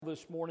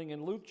this morning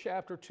in Luke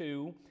chapter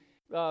 2.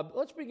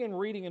 Let's begin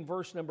reading in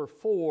verse number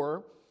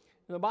 4.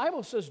 The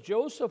Bible says,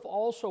 Joseph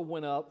also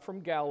went up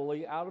from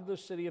Galilee out of the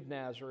city of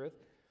Nazareth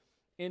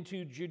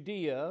into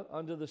Judea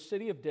unto the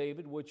city of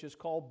David, which is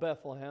called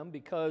Bethlehem,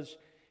 because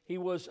he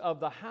was of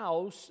the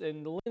house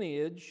and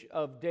lineage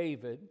of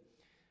David,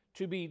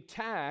 to be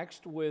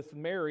taxed with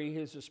Mary,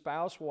 his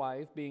espoused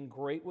wife, being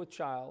great with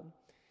child.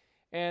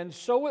 And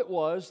so it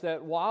was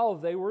that while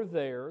they were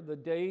there, the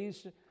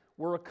days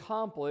were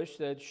accomplished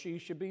that she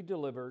should be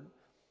delivered.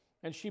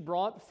 And she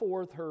brought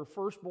forth her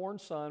firstborn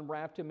son,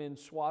 wrapped him in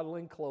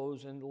swaddling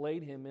clothes, and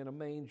laid him in a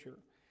manger,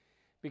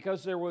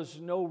 because there was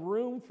no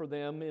room for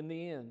them in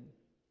the inn.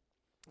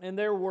 And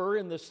there were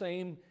in the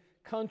same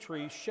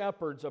country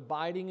shepherds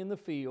abiding in the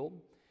field,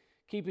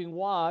 keeping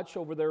watch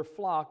over their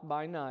flock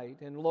by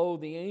night. And lo,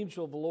 the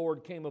angel of the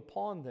Lord came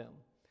upon them,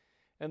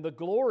 and the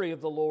glory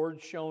of the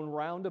Lord shone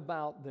round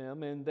about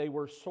them, and they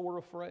were sore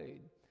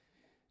afraid.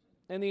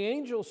 And the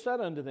angel said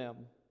unto them,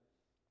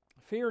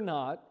 Fear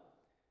not,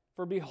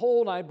 for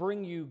behold, I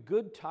bring you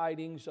good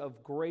tidings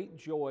of great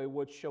joy,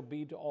 which shall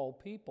be to all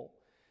people.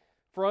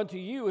 For unto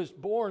you is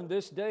born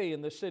this day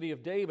in the city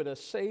of David a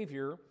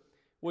Savior,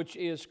 which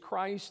is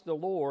Christ the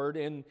Lord.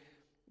 And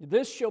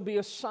this shall be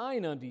a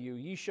sign unto you.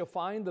 Ye shall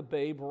find the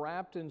babe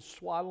wrapped in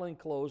swaddling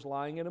clothes,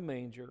 lying in a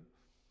manger.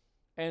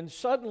 And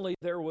suddenly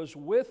there was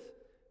with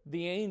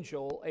the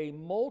angel a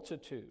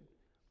multitude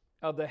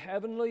of the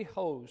heavenly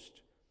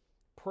host,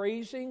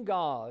 praising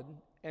God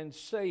and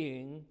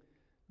saying,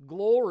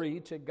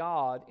 Glory to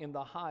God in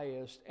the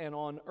highest, and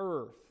on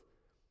earth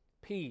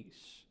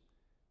peace,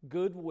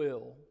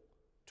 goodwill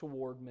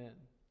toward men.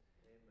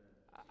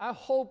 Amen. I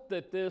hope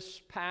that this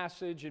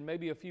passage, and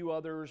maybe a few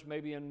others,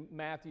 maybe in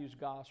Matthew's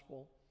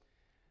gospel,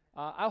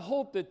 I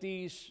hope that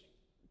these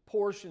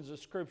portions of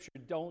Scripture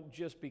don't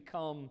just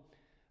become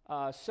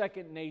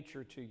second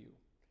nature to you.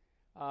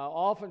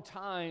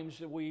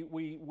 Oftentimes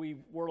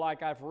we're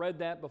like, I've read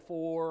that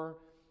before.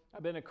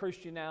 I've been a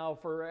Christian now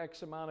for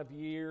X amount of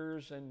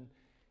years, and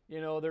you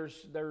know,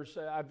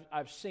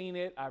 I've seen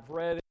it, I've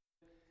read it.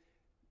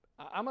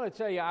 I'm going to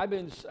tell you, I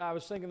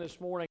was thinking this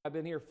morning, I've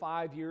been here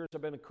 5 years,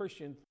 I've been a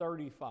Christian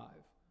 35.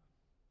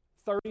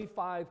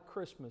 35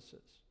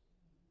 Christmases.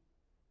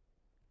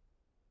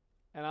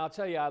 And I'll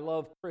tell you, I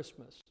love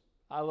Christmas.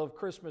 I love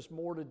Christmas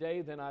more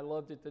today than I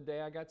loved it the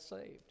day I got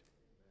saved.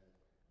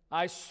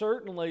 I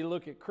certainly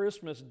look at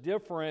Christmas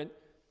different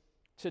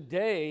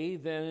today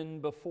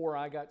than before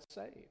I got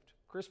saved.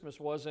 Christmas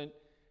wasn't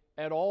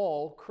at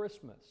all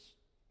Christmas,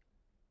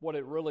 what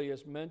it really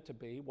is meant to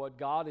be, what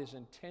God has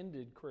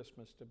intended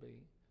Christmas to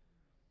be.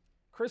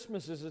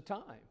 Christmas is a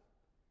time.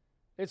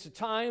 It's a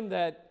time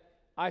that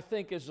I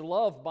think is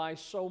loved by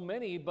so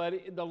many, but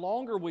the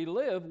longer we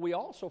live, we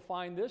also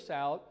find this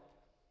out,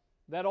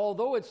 that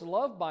although it's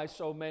loved by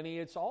so many,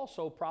 it's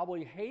also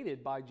probably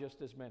hated by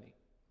just as many.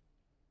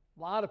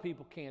 A lot of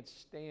people can't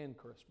stand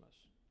Christmas.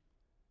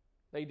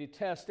 They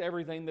detest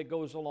everything that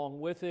goes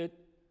along with it.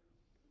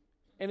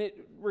 And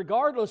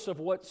regardless of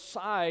what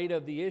side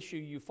of the issue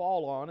you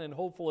fall on, and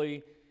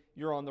hopefully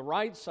you're on the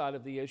right side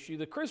of the issue,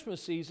 the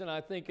Christmas season, I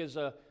think, is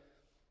a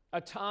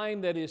time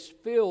that is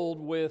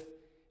filled with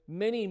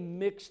many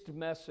mixed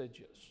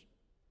messages.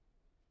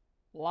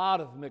 A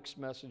lot of mixed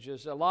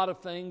messages. A lot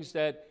of things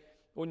that,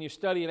 when you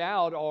study it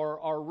out,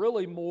 are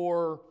really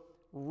more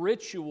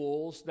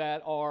rituals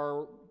that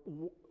are,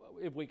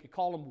 if we could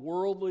call them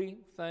worldly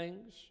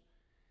things,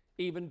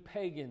 even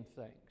pagan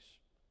things.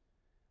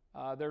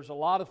 There's a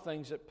lot of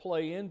things that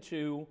play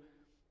into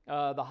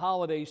the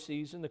holiday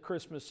season, the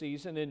Christmas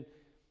season, and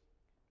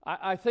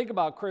I think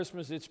about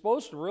Christmas, it's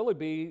supposed to really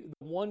be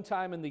the one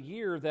time in the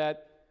year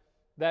that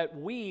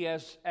we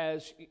as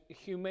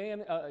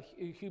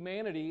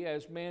humanity,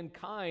 as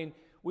mankind,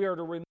 we are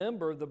to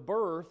remember the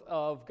birth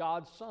of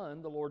God's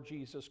Son, the Lord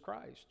Jesus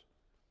Christ.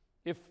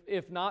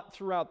 If not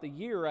throughout the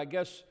year, I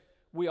guess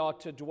we ought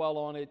to dwell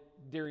on it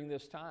during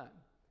this time.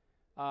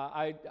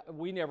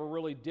 We never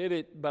really did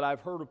it, but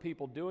I've heard of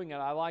people doing it.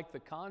 I like the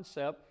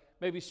concept.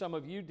 Maybe some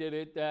of you did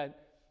it,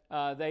 that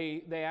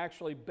they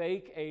actually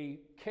bake a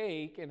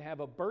cake and have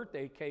a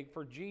birthday cake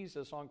for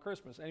Jesus on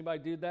Christmas. Anybody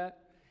do that?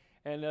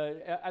 And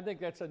I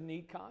think that's a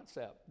neat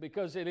concept,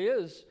 because it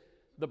is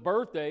the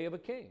birthday of a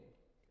king.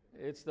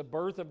 It's the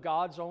birth of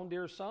God's own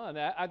dear Son.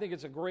 I think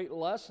it's a great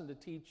lesson to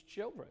teach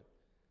children.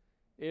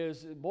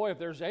 Is, boy, if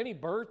there's any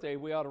birthday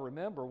we ought to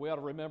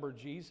remember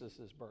Jesus'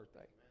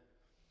 birthday.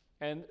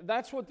 And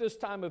that's what this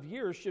time of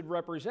year should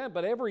represent.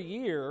 But every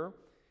year,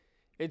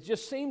 it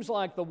just seems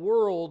like the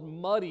world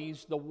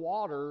muddies the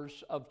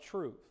waters of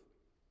truth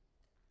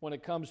when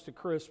it comes to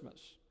Christmas.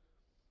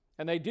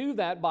 And they do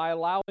that by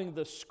allowing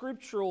the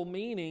scriptural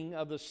meaning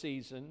of the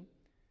season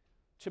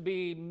to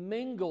be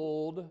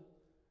mingled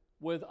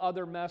with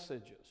other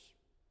messages.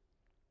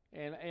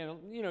 And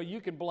you know,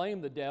 you can blame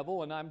the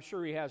devil, and I'm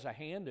sure he has a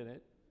hand in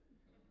it,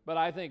 but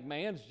I think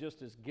man's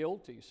just as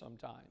guilty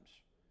sometimes.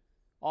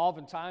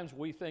 Oftentimes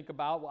we think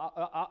about,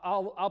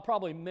 I'll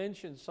probably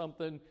mention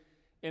something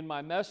in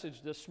my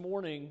message this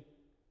morning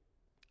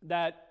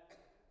that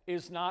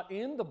is not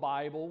in the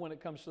Bible when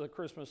it comes to the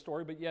Christmas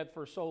story, but yet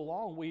for so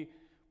long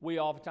we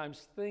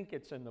oftentimes think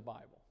it's in the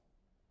Bible.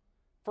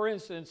 For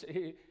instance,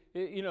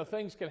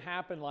 things can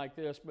happen like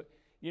this, but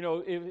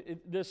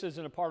this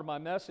isn't a part of my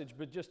message,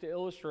 but just to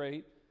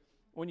illustrate,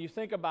 when you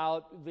think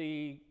about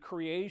the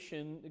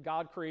creation,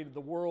 God created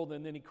the world,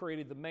 and then He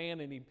created the man,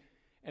 and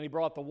He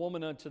brought the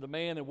woman unto the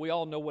man, and we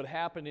all know what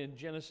happened in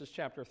Genesis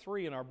chapter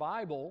 3 in our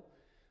Bible,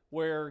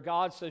 where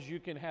God says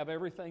you can have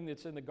everything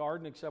that's in the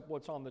garden except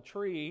what's on the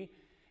tree,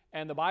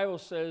 and the Bible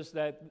says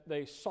that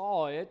they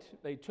saw it,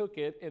 they took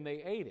it, and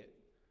they ate it.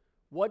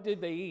 What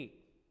did they eat?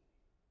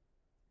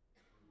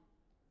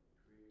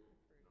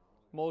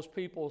 Most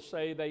people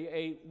say they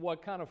ate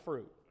what kind of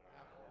fruit?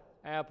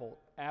 Apple.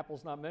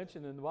 Apple's not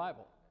mentioned in the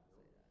Bible.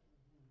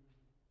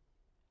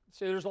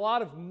 See, there's a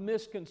lot of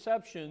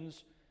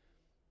misconceptions,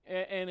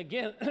 and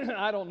again,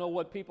 I don't know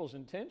what people's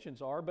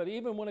intentions are, but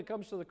even when it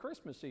comes to the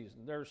Christmas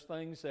season, there's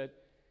things that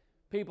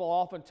people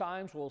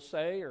oftentimes will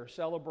say or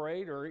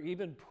celebrate, or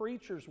even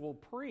preachers will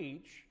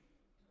preach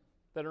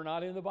that are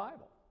not in the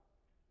Bible.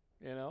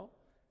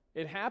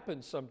 It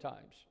happens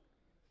sometimes.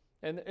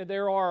 And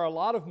there are a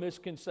lot of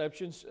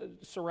misconceptions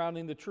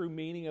surrounding the true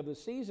meaning of the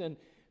season.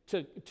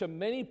 To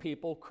many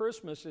people,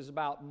 Christmas is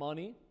about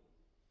money.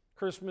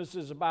 Christmas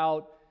is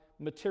about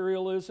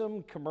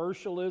materialism,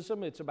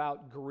 commercialism. It's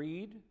about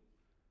greed.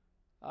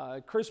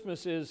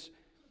 Christmas is,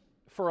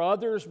 for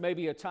others,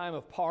 maybe a time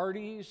of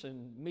parties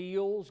and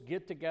meals,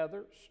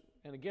 get-togethers.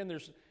 And again,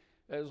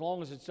 as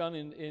long as it's done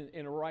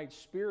in a right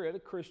spirit, a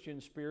Christian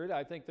spirit,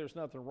 I think there's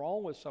nothing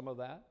wrong with some of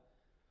that.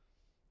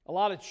 A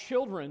lot of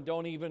children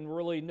don't even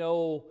really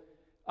know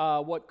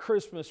what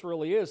Christmas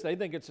really is. They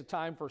think it's a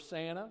time for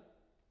Santa,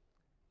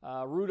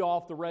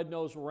 Rudolph the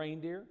Red-Nosed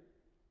Reindeer,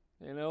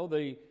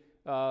 the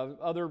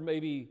other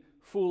maybe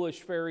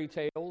foolish fairy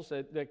tales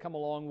that come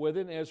along with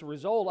it. And as a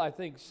result, I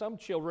think some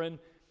children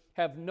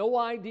have no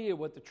idea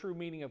what the true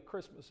meaning of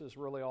Christmas is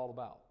really all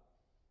about.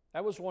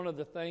 That was one of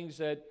the things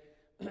that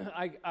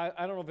I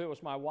don't know if it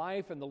was my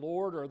wife and the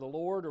Lord,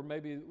 or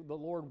maybe the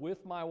Lord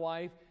with my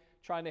wife,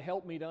 trying to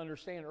help me to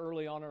understand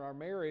early on in our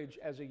marriage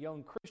as a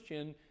young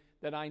Christian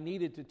that I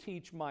needed to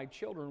teach my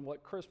children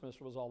what Christmas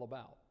was all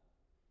about.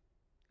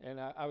 And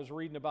I was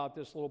reading about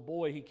this little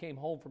boy. He came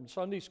home from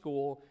Sunday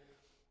school.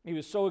 He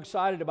was so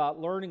excited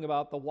about learning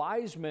about the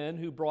wise men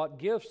who brought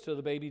gifts to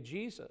the baby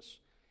Jesus.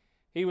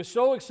 He was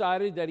so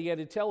excited that he had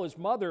to tell his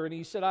mother, and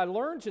he said, I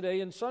learned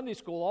today in Sunday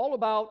school all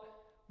about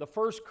the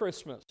first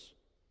Christmas.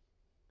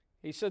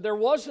 He said, there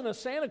wasn't a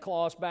Santa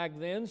Claus back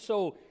then,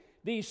 so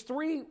these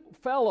three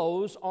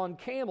fellows on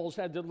camels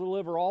had to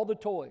deliver all the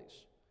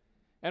toys.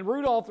 And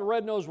Rudolph the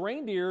Red-Nosed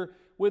Reindeer,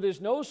 with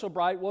his nose so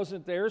bright,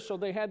 wasn't there, so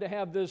they had to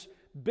have this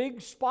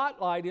big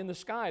spotlight in the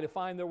sky to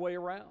find their way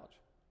around.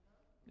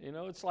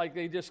 It's like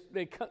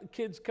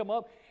kids come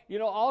up.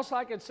 All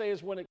I can say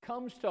is when it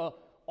comes to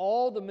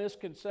all the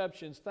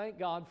misconceptions, thank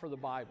God for the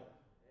Bible.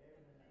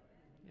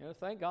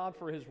 Thank God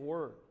for His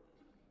Word.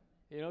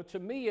 To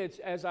me, it's,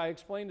 as I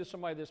explained to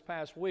somebody this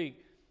past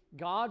week,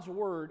 God's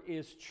Word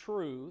is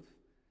truth,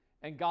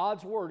 and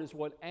God's Word is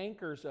what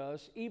anchors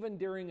us, even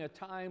during a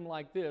time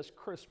like this,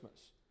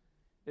 Christmas,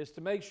 is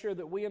to make sure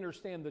that we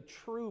understand the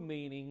true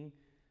meaning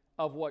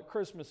of what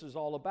Christmas is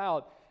all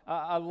about.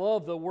 I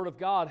love the Word of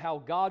God, how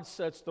God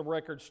sets the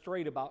record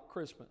straight about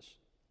Christmas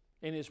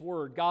in His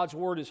Word. God's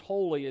Word is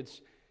holy,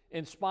 it's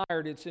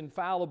inspired, it's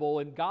infallible,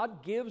 and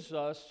God gives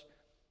us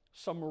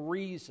some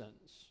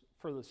reasons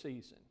for the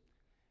season.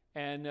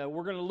 And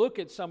we're going to look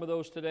at some of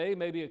those today,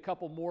 maybe a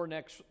couple more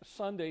next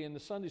Sunday in the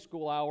Sunday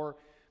school hour.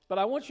 But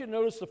I want you to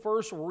notice the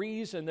first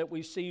reason that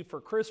we see for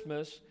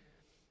Christmas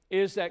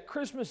is that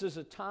Christmas is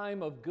a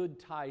time of good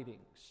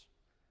tidings.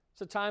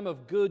 It's a time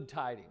of good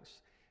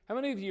tidings. How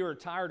many of you are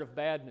tired of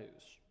bad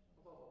news?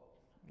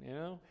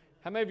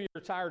 How many of you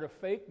are tired of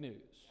fake news?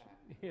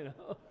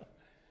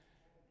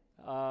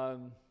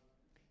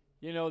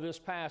 This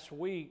past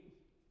week,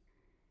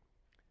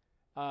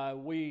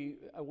 we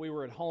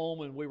were at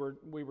home, and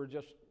we were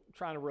just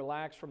trying to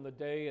relax from the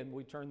day, and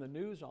we turned the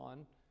news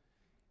on,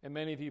 and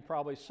many of you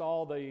probably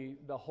saw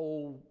the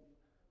whole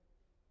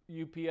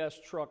UPS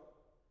truck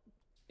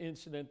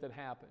incident that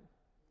happened.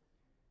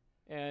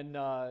 And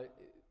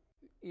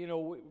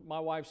my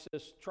wife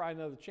says, try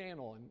another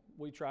channel, and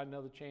we tried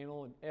another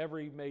channel, and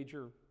every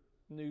major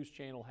news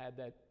channel had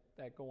that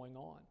going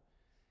on.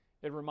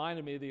 It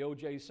reminded me of the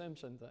O.J.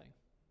 Simpson thing,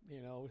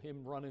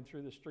 him running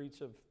through the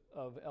streets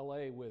of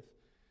L.A. with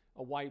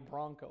a white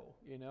Bronco,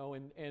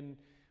 and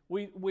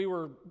we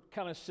were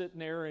kind of sitting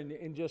there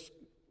and just,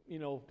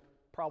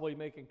 probably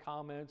making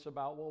comments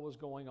about what was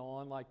going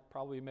on, like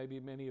probably maybe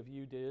many of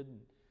you did,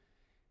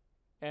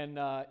 and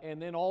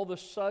then all of a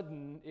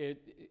sudden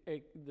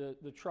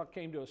the truck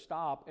came to a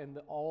stop, and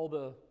all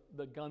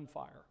the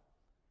gunfire,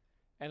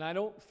 and I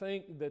don't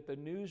think that the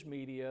news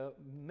media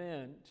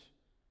meant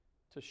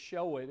to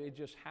show it. It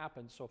just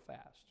happened so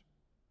fast.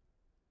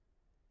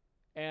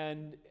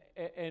 And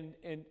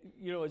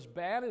as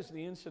bad as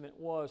the incident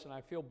was, and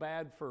I feel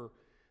bad for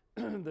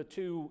the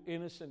two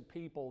innocent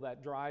people,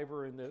 that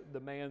driver and the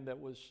man that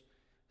was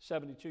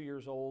 72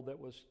 years old, that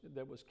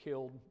was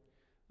killed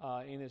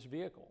in his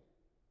vehicle.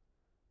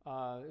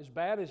 As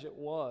bad as it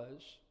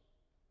was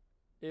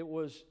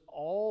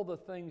all the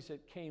things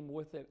that came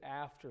with it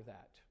after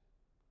that.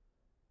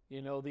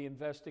 You know, the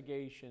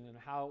investigation and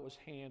how it was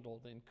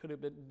handled and could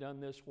have been done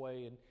this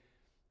way. And,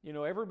 you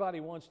know, everybody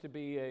wants to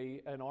be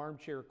an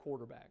armchair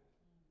quarterback.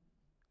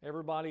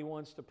 Everybody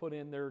wants to put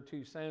in their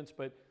 2 cents.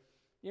 But,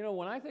 you know,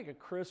 when I think of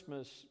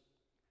Christmas,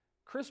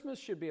 Christmas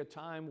should be a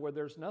time where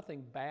there's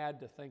nothing bad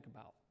to think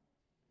about.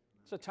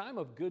 It's a time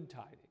of good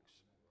tidings.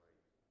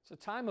 It's a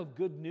time of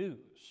good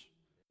news.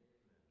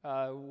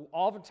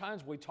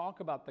 Oftentimes we talk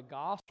about the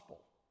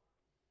gospel.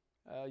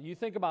 You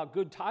think about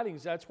good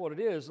tidings, that's what it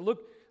is.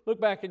 Look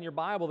back in your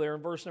Bible there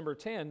in verse number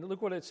 10.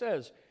 Look what it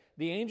says.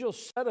 The angel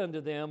said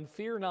unto them,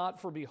 fear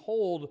not, for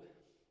behold,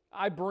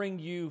 I bring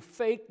you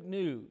fake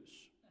news.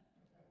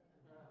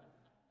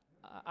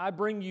 I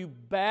bring you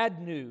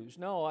bad news.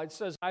 No, it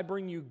says, I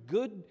bring you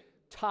good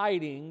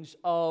tidings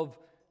of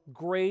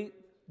great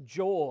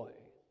joy,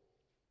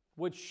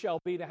 which shall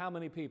be to how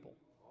many people?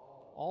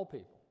 All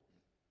people.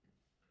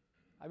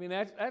 I mean,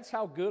 that's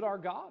how good our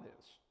God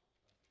is.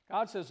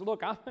 God says,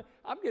 look,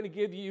 I'm going to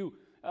give you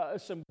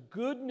some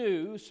good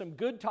news, some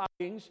good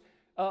tidings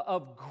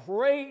of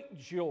great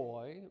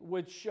joy,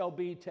 which shall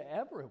be to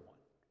everyone.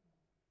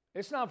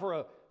 It's not for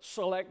a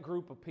select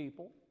group of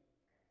people.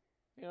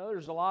 You know,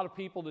 there's a lot of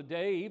people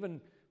today,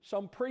 even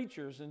some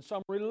preachers and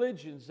some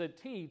religions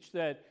that teach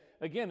that,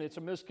 again, it's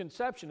a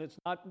misconception. It's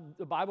not,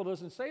 the Bible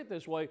doesn't say it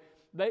this way.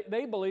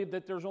 They believe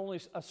that there's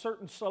only a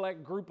certain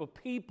select group of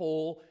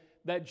people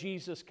that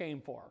Jesus came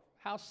for.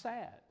 How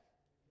sad.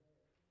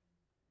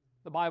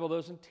 The Bible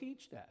doesn't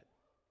teach that.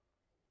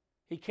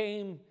 He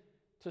came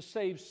to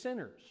save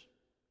sinners.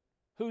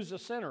 Who's a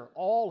sinner?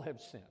 All have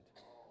sinned.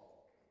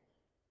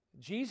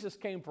 Jesus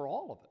came for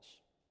all of us.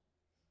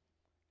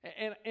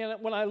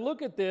 And when I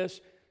look at this,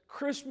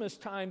 Christmas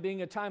time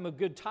being a time of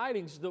good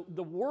tidings,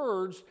 the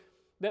words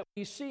that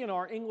we see in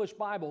our English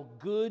Bible,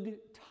 good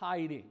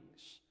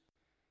tidings.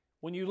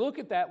 When you look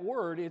at that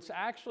word, it's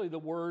actually the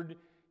word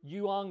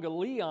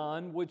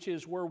euangelion, which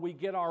is where we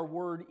get our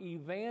word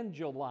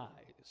evangelize.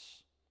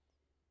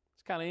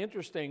 It's kind of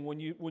interesting when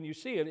you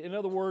see it. In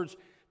other words,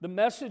 the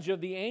message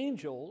of the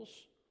angels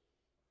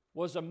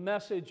was a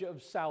message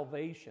of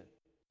salvation.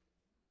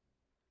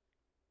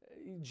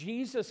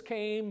 Jesus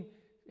came,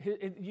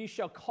 you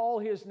shall call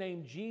his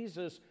name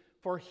Jesus,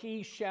 for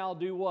he shall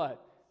do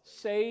what?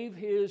 Save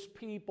his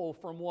people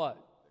from what?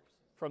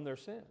 From their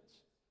sins.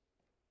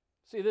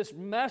 See, this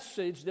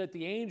message that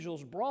the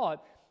angels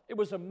brought, it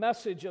was a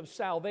message of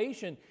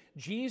salvation.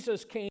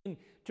 Jesus came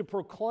to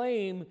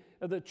proclaim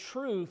the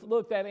truth.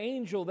 Look, that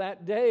angel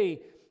that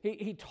day,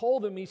 he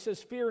told them, he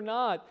says, fear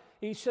not.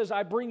 He says,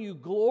 I bring you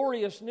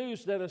glorious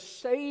news that a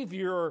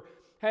Savior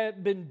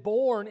had been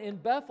born in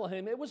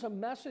Bethlehem. It was a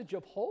message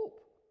of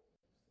hope.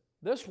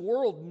 This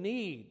world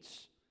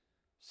needs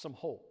some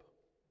hope.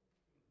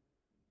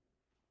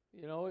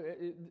 You know,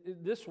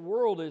 this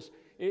world is,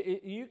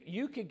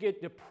 you could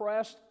get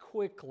depressed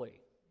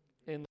quickly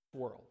in this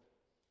world.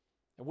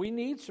 And we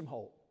need some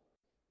hope.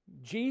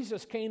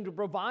 Jesus came to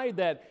provide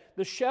that.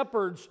 The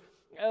shepherds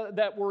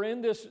that were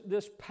in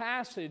this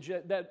passage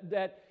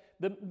that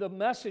the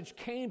message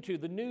came to,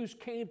 the news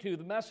came to,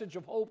 the message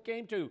of hope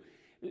came to.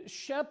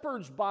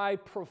 Shepherds by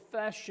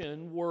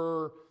profession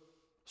were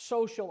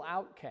social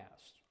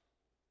outcasts.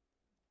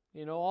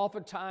 You know,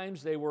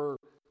 oftentimes they were,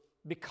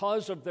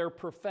 because of their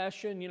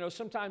profession, you know,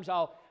 sometimes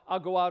I'll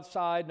go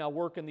outside and I'll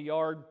work in the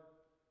yard.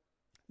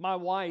 My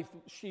wife,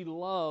 she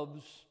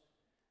loves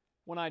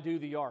when I do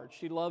the yard.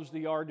 She loves the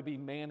yard to be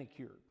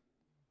manicured.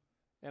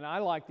 And I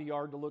like the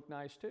yard to look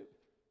nice too.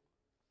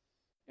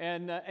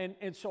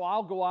 And so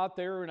I'll go out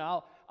there and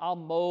I'll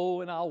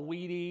mow and I'll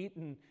weed eat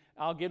and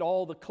I'll get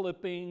all the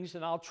clippings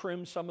and I'll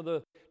trim some of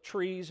the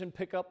trees and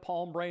pick up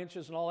palm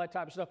branches and all that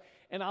type of stuff.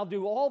 And I'll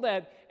do all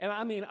that. And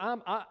I mean,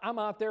 I'm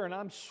out there and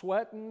I'm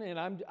sweating and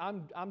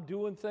I'm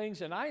doing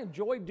things, and I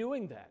enjoy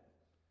doing that.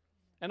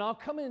 And I'll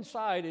come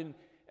inside, and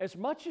as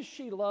much as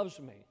she loves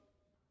me,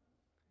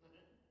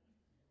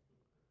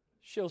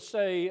 she'll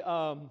say,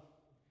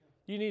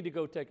 you need to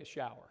go take a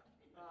shower.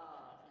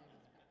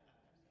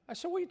 I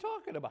said, what are you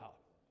talking about?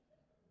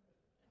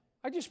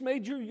 I just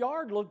made your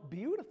yard look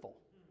beautiful.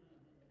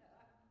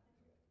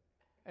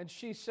 And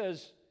she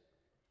says,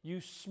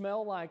 you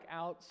smell like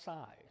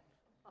outside.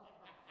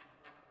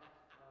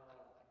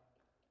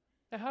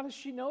 Now, how does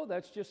she know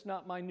that's just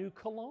not my new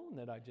cologne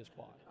that I just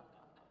bought?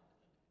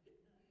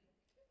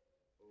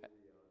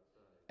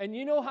 And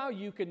you know how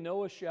you can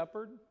know a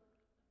shepherd?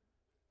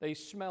 They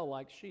smell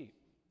like sheep.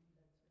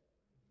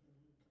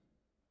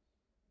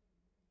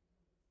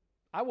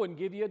 I wouldn't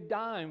give you a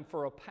dime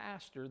for a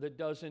pastor that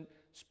doesn't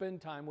spend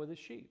time with his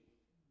sheep.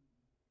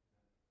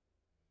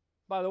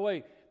 By the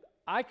way,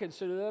 I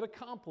consider that a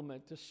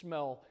compliment to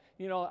smell.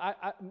 You know,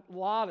 a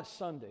lot of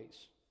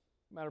Sundays.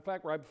 Matter of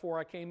fact, right before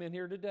I came in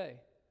here today,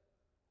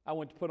 I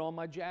went to put on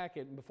my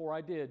jacket, and before I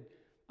did,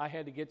 I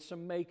had to get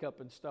some makeup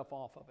and stuff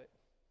off of it.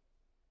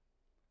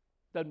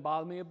 Doesn't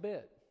bother me a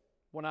bit.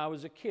 When I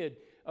was a kid,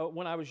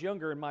 when I was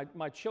younger and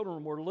my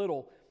children were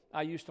little,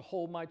 I used to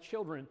hold my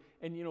children,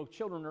 and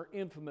children are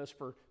infamous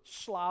for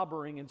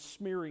slobbering and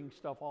smearing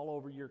stuff all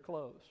over your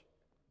clothes.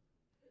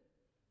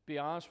 Be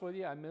honest with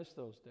you, I miss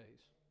those days.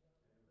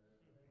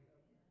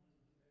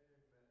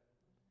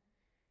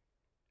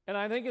 And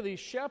I think of these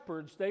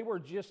shepherds, they were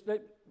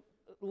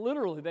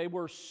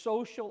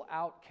social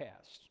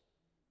outcasts.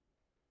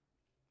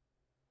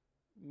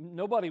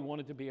 Nobody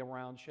wanted to be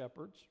around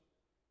shepherds.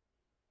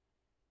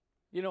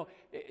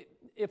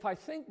 If I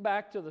think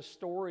back to the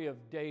story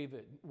of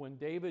David, when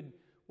David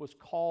was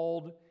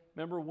called,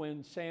 remember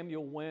when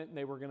Samuel went and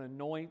they were going to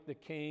anoint the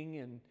king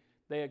and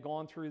they had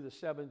gone through the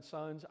 7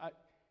 sons?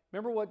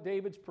 Remember what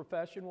David's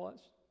profession was?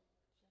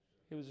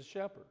 He was a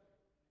shepherd.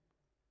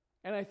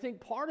 And I think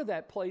part of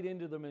that played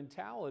into the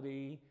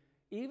mentality,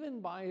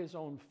 even by his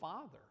own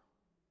father.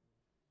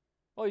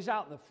 Well, he's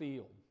out in the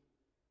field.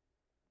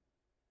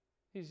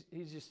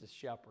 He's just a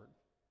shepherd.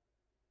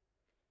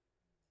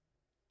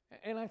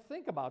 And I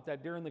think about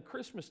that during the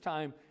Christmas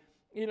time.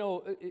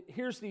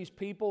 Here's these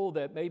people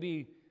that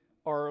maybe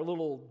are a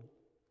little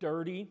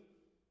dirty.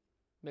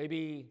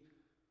 Maybe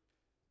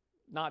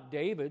not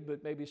David,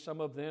 but maybe some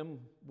of them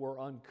were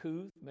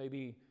uncouth,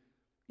 maybe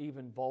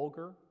even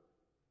vulgar.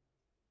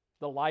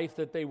 The life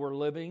that they were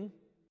living,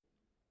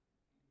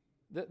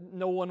 that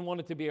no one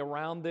wanted to be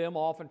around them.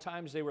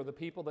 Oftentimes they were the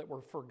people that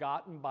were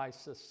forgotten by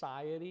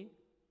society.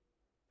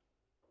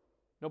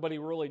 Nobody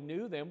really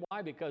knew them.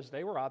 Why? Because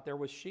they were out there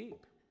with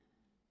sheep.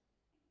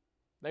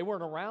 They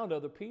weren't around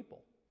other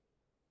people.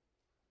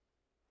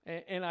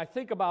 And I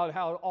think about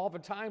how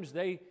oftentimes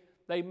they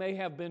may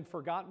have been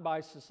forgotten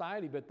by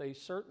society, but they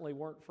certainly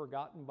weren't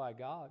forgotten by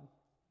God.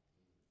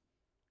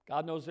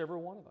 God knows every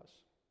one of us.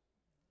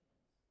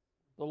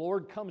 The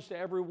Lord comes to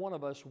every one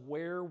of us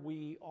where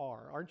we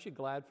are. Aren't you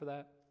glad for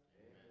that?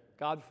 Amen.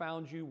 God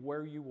found you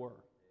where you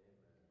were.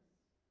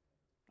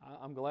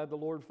 I'm glad the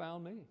Lord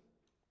found me.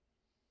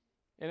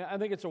 And I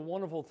think it's a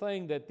wonderful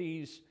thing that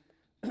these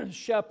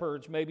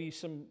shepherds, maybe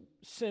some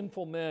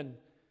sinful men,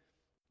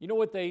 you know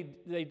what they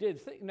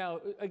did? Now,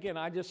 again,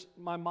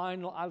 my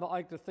mind, I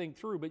like to think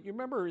through, but you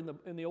remember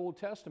in the Old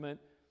Testament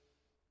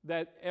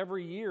that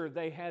every year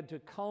they had to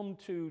come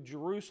to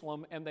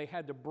Jerusalem and they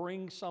had to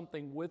bring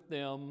something with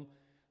them.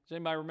 Does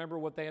anybody remember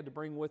what they had to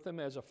bring with them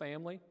as a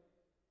family?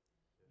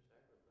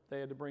 They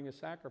had to bring a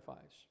sacrifice.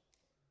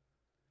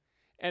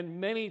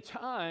 And many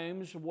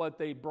times what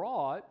they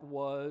brought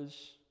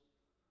was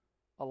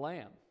a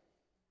lamb.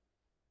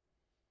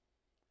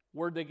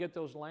 Where'd they get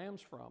those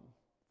lambs from?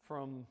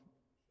 From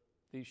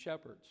these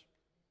shepherds.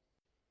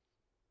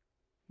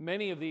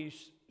 Many of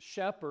these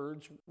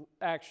shepherds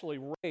actually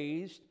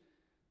raised,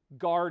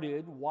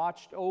 guarded,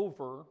 watched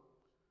over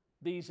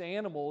these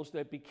animals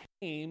that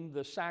became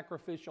the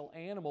sacrificial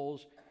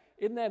animals.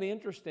 Isn't that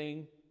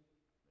interesting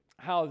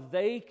how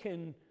they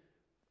can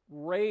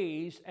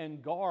raise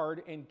and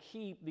guard and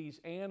keep these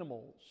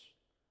animals,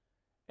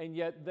 and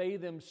yet they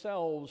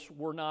themselves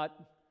were not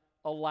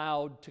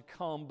allowed to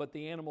come, but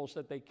the animals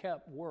that they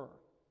kept were.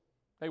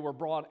 They were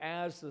brought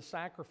as the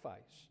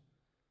sacrifice.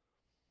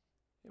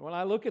 And when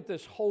I look at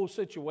this whole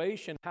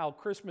situation, how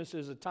Christmas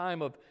is a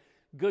time of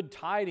good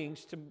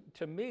tidings,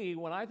 to me,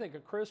 when I think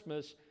of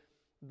Christmas,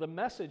 the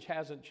message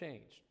hasn't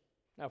changed.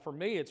 Now, for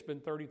me, it's been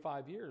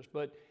 35 years,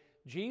 but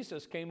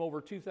Jesus came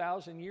over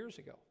 2,000 years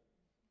ago.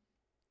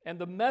 And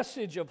the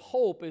message of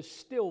hope is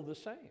still the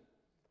same.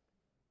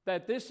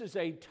 That this is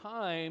a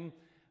time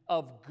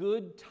of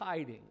good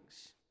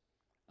tidings,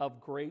 of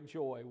great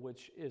joy,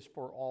 which is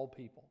for all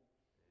people.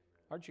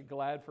 Aren't you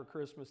glad for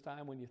Christmas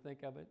time when you think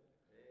of it?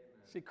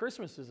 Amen. See,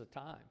 Christmas is a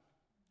time.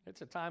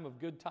 It's a time of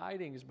good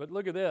tidings, but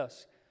look at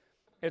this.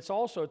 It's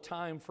also a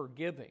time for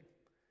giving.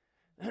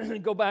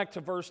 Go back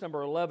to verse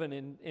number 11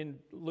 in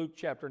Luke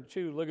chapter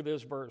 2. Look at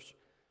this verse.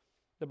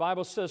 The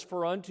Bible says,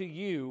 "For unto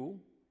you,"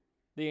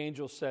 the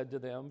angel said to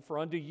them, "for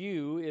unto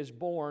you is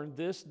born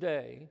this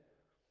day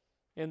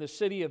in the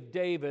city of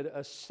David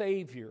a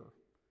Savior,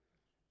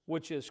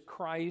 which is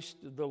Christ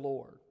the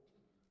Lord."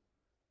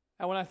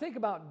 And when I think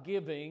about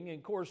giving, and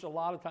of course a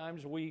lot of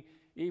times we,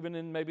 even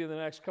in maybe the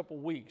next couple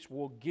of weeks,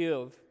 will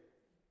give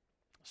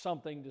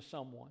something to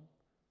someone.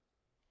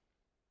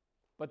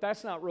 But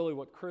that's not really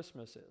what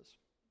Christmas is.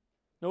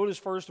 Notice,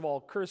 first of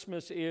all,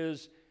 Christmas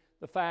is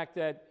the fact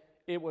that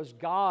it was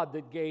God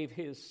that gave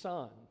His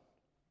Son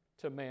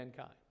to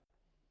mankind.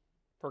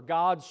 For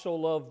God so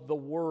loved the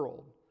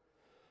world.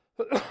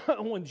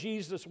 When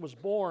Jesus was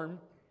born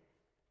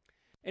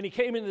and He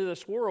came into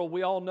this world,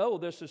 we all know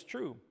this is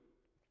true.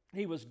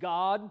 He was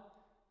God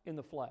in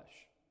the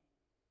flesh.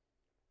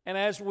 And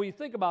as we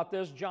think about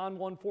this, John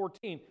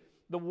 1:14,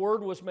 the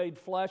Word was made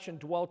flesh and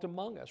dwelt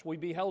among us. We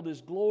beheld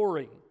His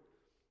glory,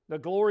 the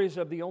glories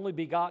of the only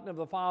begotten of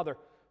the Father,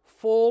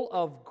 full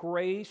of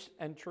grace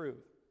and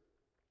truth.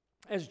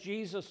 As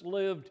Jesus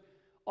lived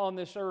on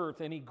this earth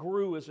and He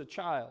grew as a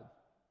child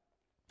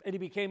and He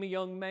became a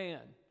young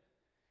man,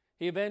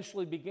 He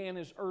eventually began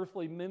His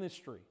earthly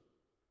ministry,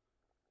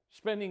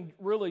 spending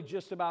really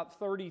just about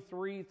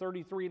 33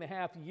 and a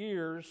half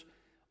years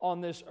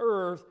on this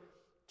earth,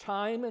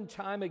 Time and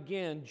time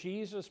again,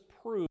 Jesus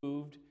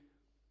proved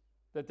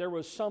that there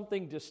was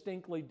something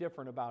distinctly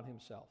different about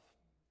himself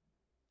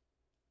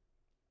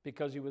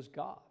because he was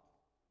God.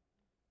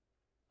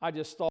 I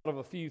just thought of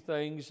a few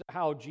things,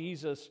 how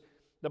Jesus,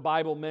 the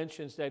Bible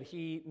mentions that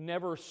he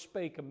never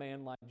spake a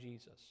man like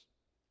Jesus.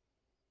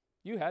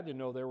 You had to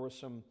know there were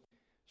some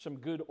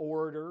good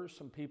orators,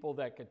 some people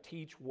that could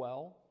teach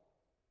well.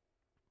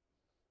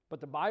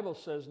 But the Bible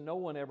says no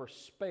one ever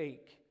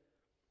spake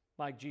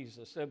like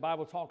Jesus. The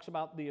Bible talks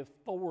about the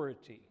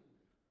authority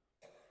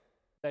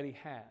that he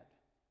had.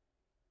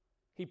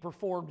 He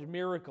performed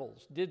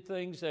miracles, did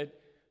things that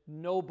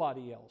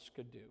nobody else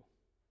could do.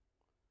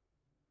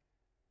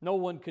 No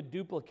one could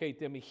duplicate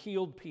them. He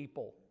healed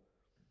people.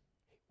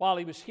 While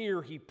he was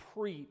here, he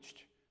preached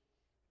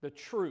the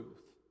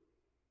truth.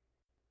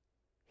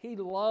 He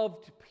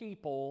loved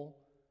people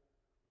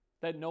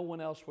that no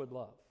one else would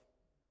love.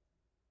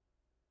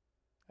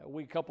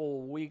 A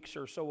couple weeks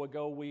or so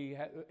ago, we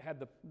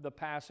had the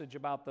passage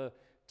about the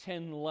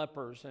 10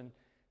 lepers. And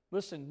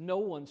listen, no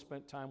one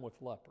spent time with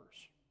lepers.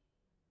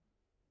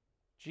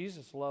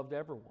 Jesus loved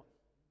everyone.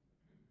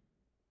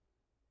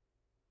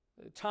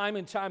 Time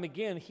and time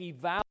again, he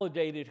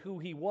validated who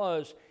he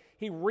was.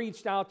 He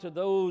reached out to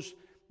those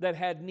that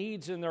had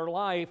needs in their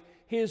life.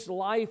 His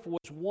life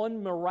was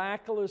one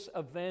miraculous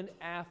event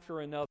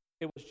after another.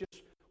 It was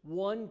just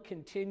one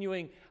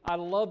continuing. I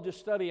love to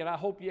study, and I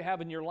hope you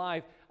have in your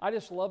life. I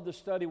just love to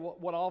study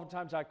what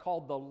oftentimes I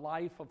call the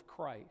life of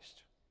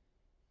Christ.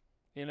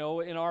 You know,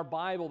 in our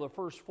Bible, the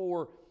first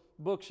 4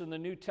 books in the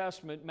New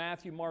Testament,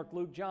 Matthew, Mark,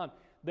 Luke, John,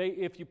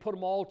 if you put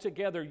them all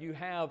together, you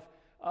have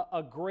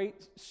a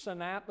great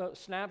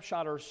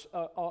snapshot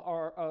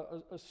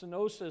or a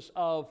synopsis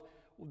of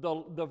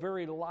the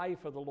very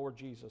life of the Lord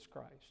Jesus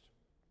Christ.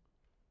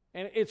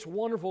 And it's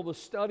wonderful to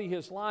study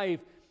his life,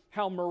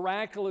 how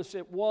miraculous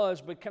it was.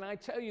 But can I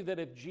tell you that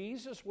if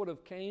Jesus would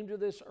have came to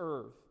this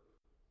earth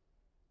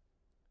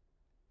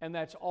and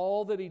that's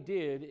all that he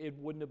did, it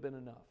wouldn't have been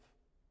enough.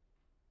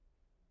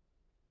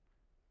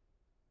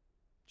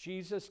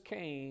 Jesus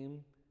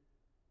came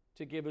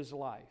to give his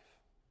life.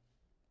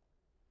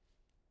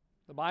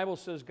 The Bible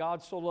says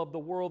God so loved the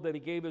world that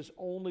he gave his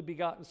only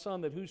begotten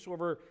Son, that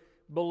whosoever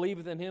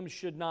believeth in him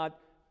should not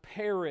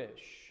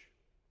perish,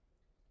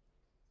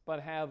 but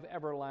have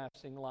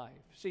everlasting life.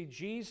 See,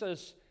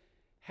 Jesus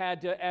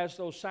had to, as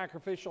those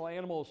sacrificial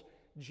animals,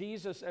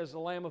 Jesus as the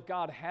Lamb of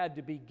God had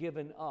to be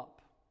given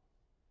up.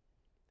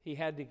 He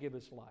had to give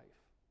his life.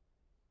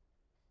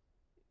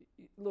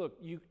 Look,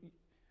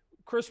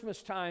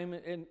 Christmas time,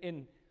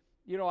 and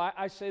you know,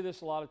 I say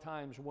this a lot of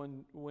times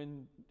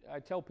when I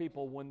tell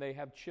people when they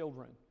have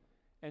children,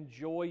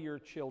 enjoy your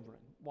children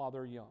while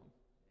they're young.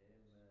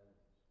 Amen.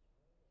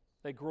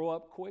 They grow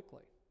up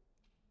quickly.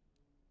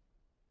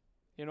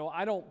 You know,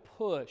 I don't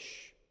push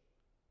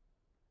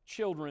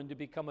children to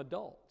become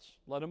adults.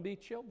 Let them be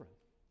children.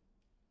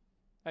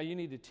 Now, you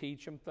need to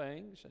teach them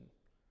things and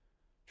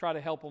try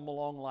to help them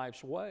along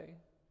life's way.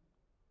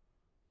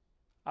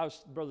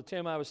 Brother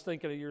Tim, I was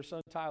thinking of your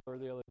son Tyler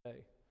the other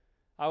day.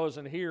 I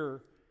wasn't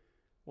here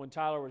when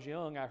Tyler was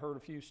young. I heard a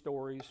few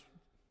stories.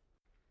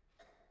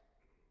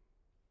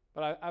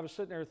 But I was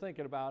sitting there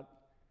thinking about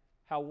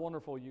how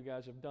wonderful you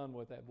guys have done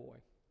with that boy.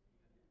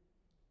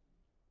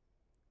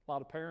 A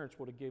lot of parents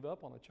would have gave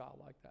up on a child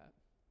like that.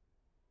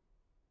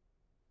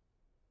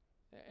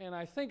 And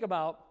I think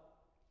about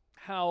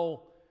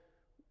how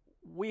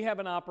we have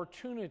an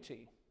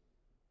opportunity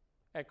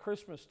at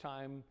Christmas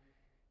time,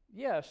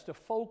 yes, to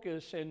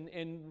focus,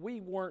 and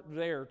we weren't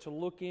there to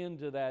look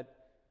into that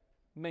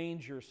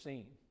manger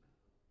scene,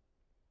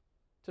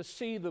 to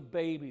see the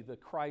baby, the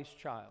Christ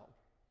child,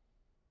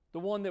 the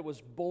one that was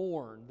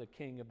born the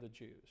King of the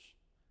Jews.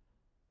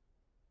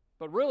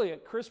 But really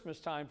at Christmas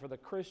time for the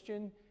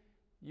Christian,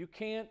 you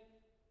can't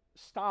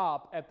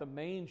stop at the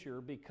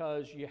manger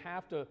because you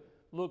have to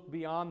look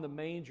beyond the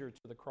manger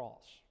to the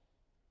cross.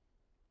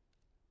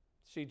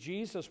 See,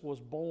 Jesus was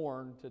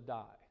born to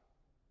die.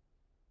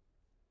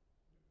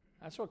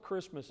 That's what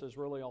Christmas is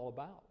really all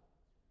about.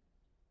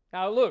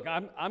 Now look,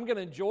 I'm going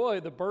to enjoy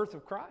the birth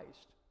of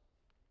Christ.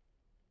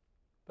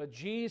 But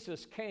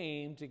Jesus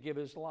came to give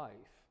his life.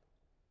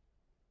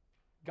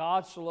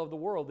 God so loved the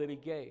world that he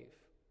gave.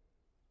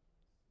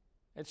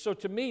 And so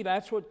to me,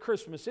 that's what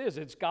Christmas is.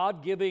 It's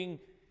God giving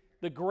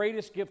the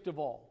greatest gift of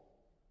all.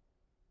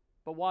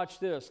 But watch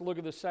this. Look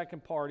at the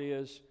second part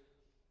is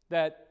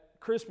that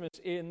Christmas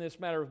in this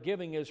matter of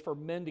giving is for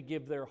men to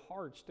give their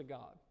hearts to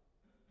God.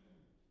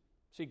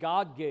 See,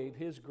 God gave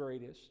his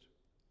greatest.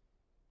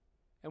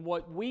 And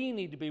what we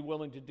need to be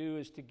willing to do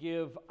is to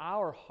give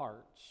our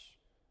hearts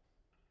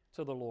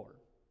to the Lord.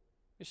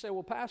 You say,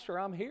 well, Pastor,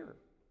 I'm here,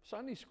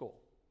 Sunday school.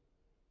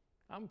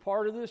 I'm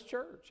part of this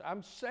church.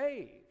 I'm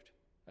saved.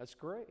 That's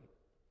great.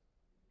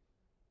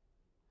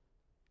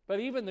 But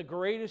even the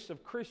greatest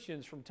of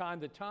Christians from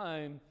time to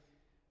time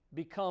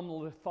become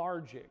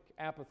lethargic,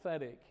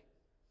 apathetic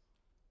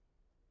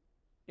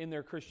in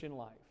their Christian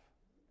life.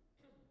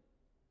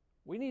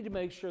 We need to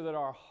make sure that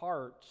our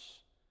hearts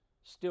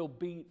still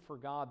beat for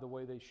God the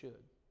way they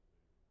should.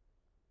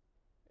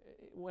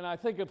 when I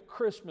think of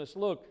Christmas,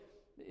 look,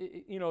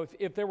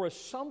 if there was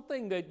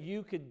something that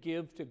you could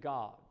give to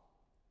God,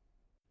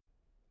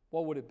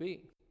 what would it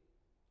be?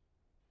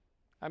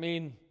 I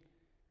mean,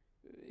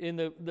 in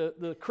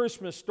the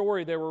Christmas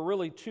story, there were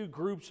really two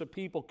groups of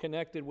people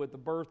connected with the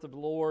birth of the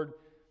Lord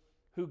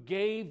who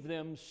gave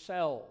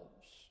themselves.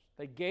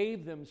 They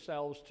gave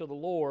themselves to the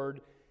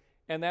Lord,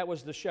 and that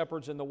was the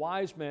shepherds and the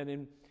wise men.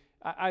 And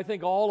I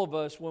think all of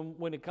us,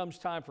 when it comes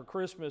time for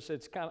Christmas,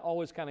 it's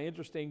always kind of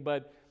interesting,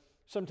 but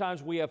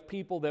sometimes we have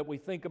people that we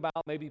think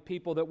about, maybe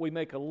people that we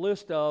make a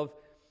list of,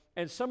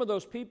 and some of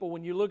those people,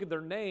 when you look at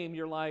their name,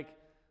 you're like,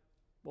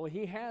 well,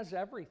 he has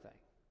everything.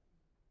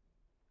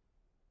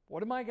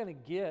 What am I going to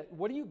get?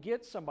 What do you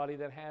get somebody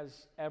that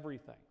has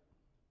everything?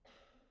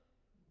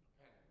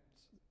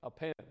 A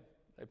pen.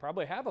 They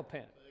probably have a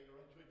pen.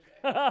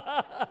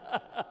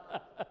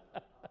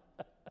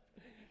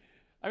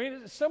 I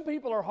mean, some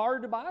people are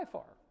hard to buy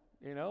for,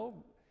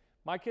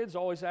 My kids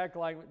always act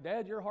like,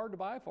 Dad, you're hard to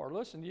buy for.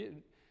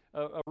 Listen,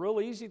 a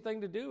real easy thing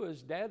to do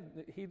is, Dad,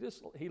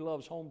 he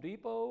loves Home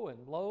Depot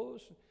and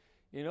Lowe's,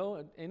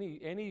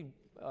 any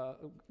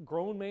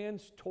grown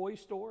man's toy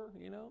store,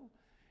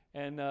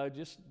 and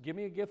just give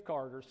me a gift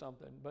card or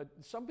something. But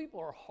some people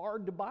are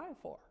hard to buy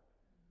for.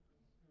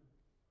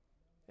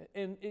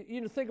 And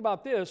think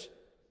about this.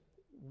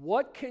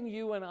 What can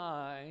you and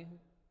I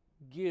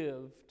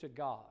give to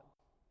God?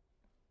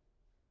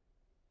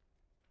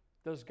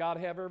 Does God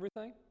have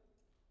everything?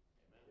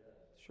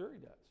 Sure He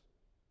does.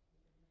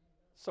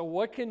 So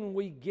what can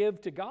we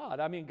give to God?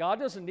 I mean, God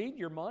doesn't need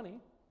your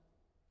money.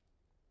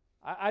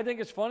 I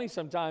think it's funny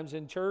sometimes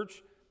in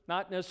church,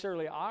 not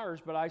necessarily ours,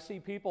 but I see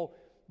people,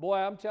 boy,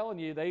 I'm telling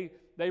you, they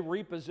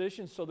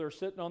reposition so they're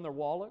sitting on their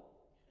wallet.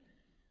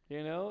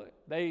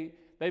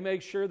 They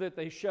make sure that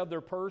they shove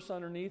their purse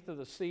underneath of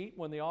the seat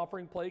when the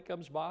offering plate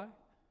comes by.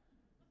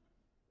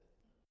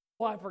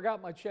 Oh, I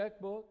forgot my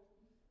checkbook.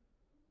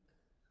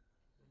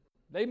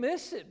 They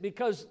miss it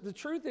because the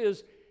truth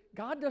is,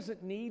 God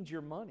doesn't need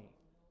your money.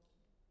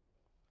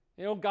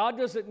 God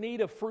doesn't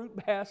need a fruit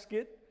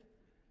basket.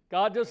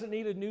 God doesn't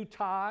need a new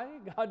tie.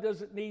 God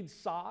doesn't need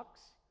socks.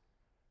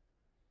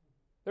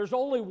 There's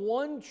only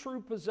one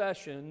true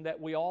possession that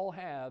we all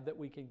have that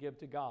we can give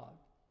to God.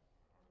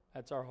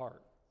 That's our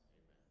heart.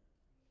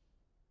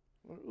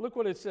 Look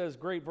what it says,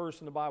 great verse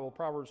in the Bible,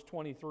 Proverbs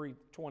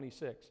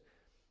 23:26.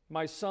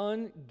 My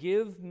son,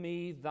 give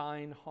me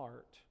thine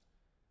heart,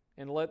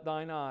 and let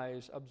thine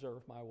eyes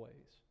observe my ways.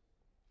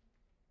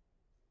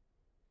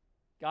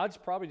 God's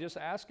probably just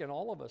asking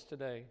all of us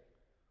today,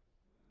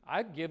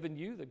 I've given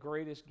you the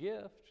greatest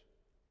gift.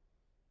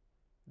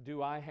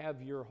 Do I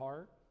have your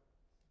heart?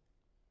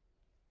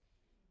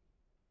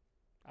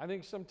 I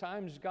think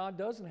sometimes God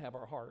doesn't have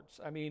our hearts.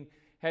 I mean,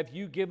 have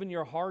you given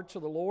your heart to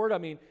the Lord? I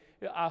mean,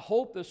 I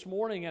hope this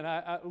morning, and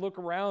I look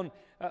around,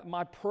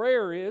 my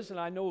prayer is, and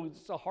I know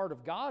it's the heart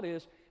of God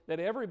is, that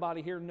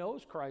everybody here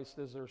knows Christ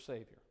as their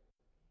Savior.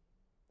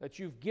 That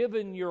you've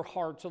given your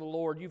heart to the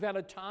Lord. You've had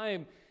a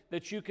time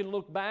that you can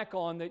look back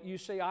on that you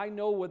say, I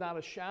know without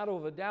a shadow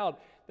of a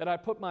doubt that I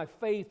put my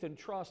faith and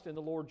trust in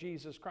the Lord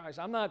Jesus Christ.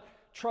 I'm not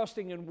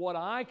trusting in what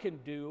I can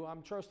do.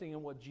 I'm trusting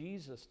in what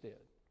Jesus did.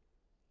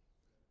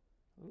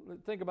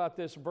 Think about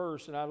this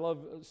verse, and I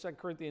love 2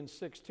 Corinthians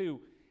 6:2.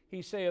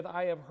 He saith,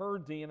 I have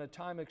heard thee in a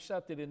time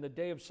accepted, in the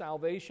day of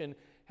salvation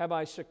have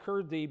I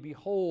succored thee.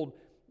 Behold,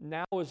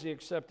 now is the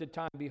accepted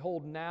time.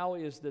 Behold, now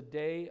is the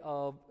day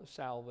of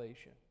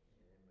salvation.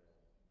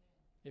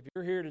 If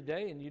you're here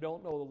today and you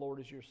don't know the Lord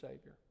as your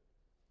Savior,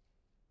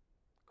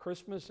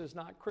 Christmas is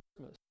not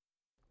Christmas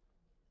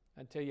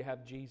until you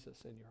have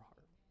Jesus in your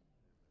heart.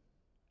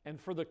 And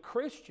for the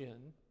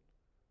Christian,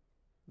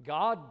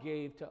 God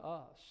gave to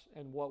us.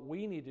 And what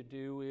we need to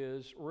do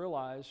is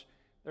realize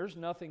there's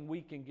nothing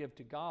we can give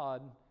to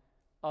God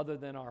other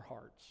than our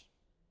hearts.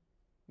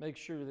 Make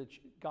sure that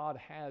God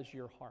has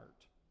your heart,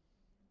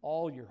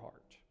 all your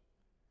heart.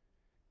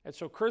 And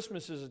so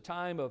Christmas is a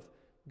time of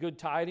good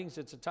tidings.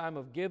 It's a time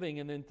of giving.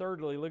 And then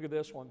thirdly, look at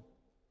this one.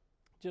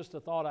 Just a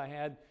thought I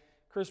had.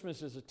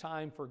 Christmas is a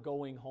time for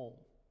going home.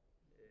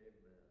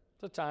 Amen.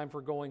 It's a time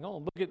for going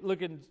home. Look at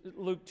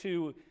Luke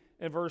 2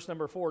 and verse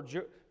number 4.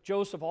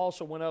 Joseph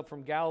also went up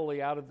from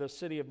Galilee out of the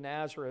city of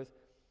Nazareth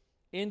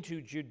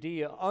into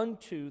Judea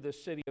unto the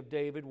city of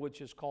David,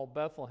 which is called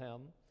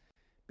Bethlehem,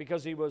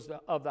 because he was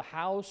of the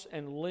house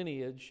and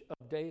lineage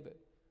of David.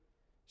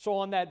 So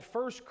on that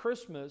first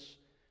Christmas,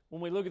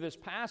 when we look at this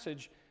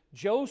passage,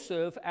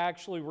 Joseph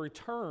actually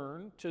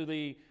returned to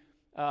the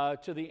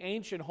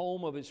ancient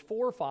home of his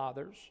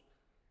forefathers.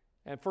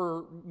 And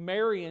for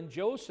Mary and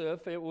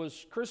Joseph,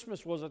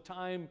 Christmas was a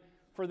time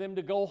for them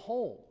to go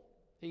home.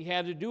 He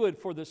had to do it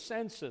for the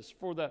census,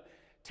 for the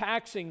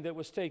taxing that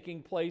was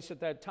taking place at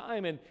that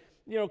time. And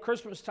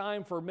Christmas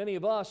time for many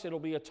of us, it'll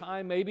be a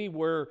time maybe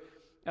where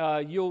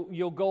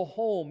you'll go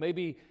home,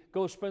 maybe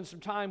go spend some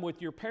time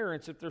with your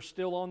parents if they're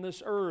still on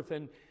this earth.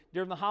 And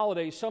during the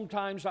holidays,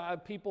 sometimes I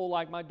have people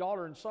like my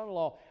daughter and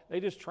son-in-law, they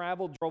just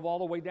drove all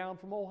the way down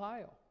from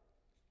Ohio.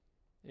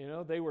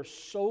 They were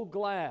so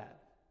glad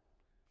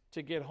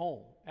to get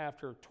home.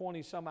 after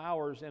 20-some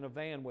hours in a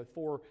van with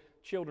 4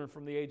 children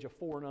from the age of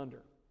 4 and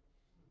under.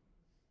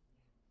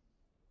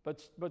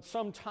 But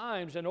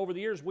sometimes, and over the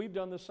years, we've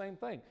done the same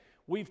thing.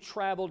 We've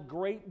traveled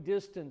great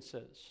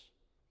distances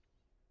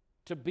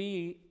to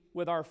be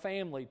with our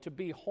family, to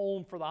be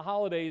home for the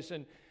holidays.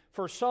 And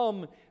for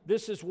some,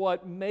 this is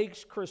what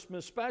makes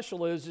Christmas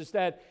special is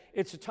that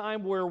it's a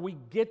time where we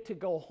get to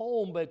go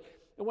home. But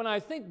when I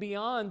think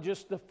beyond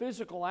just the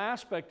physical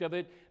aspect of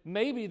it,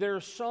 maybe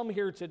there's some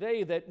here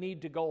today that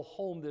need to go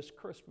home this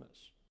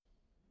Christmas.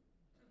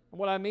 And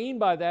what I mean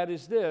by that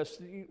is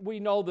this. We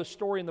know the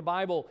story in the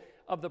Bible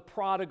of the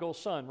prodigal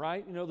son,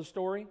 right? You know the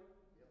story?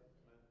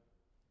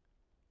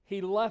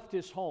 He left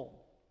his home.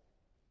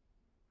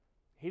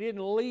 He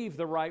didn't leave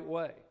the right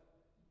way.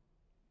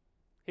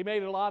 He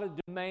made a lot of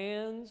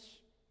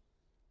demands,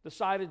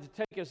 decided to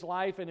take his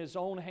life in his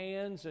own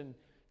hands and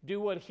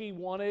do what he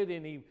wanted,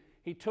 and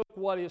he took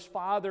what his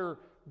father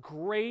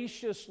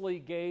graciously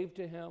gave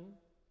to him,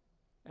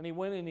 and he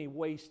went and he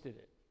wasted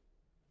it.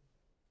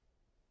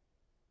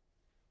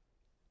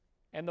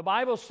 And the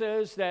Bible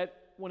says that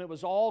when it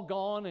was all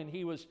gone and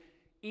he was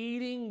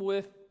eating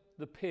with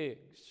the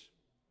pigs,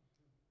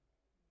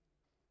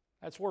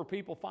 that's where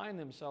people find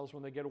themselves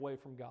when they get away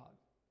from God,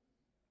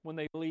 when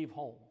they leave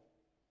home.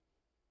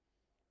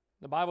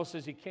 The Bible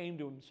says he came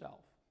to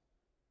himself.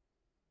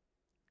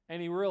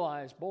 And he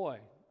realized, boy,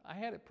 I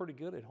had it pretty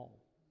good at home.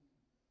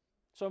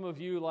 Some of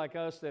you, like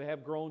us, that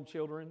have grown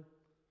children,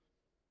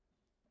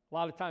 a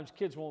lot of times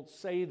kids won't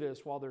say this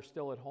while they're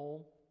still at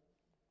home.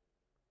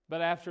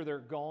 But after they're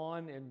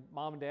gone and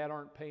mom and dad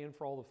aren't paying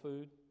for all the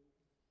food,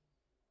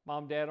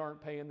 mom and dad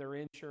aren't paying their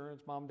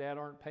insurance, mom and dad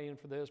aren't paying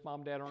for this, mom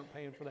and dad aren't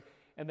paying for that,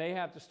 and they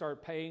have to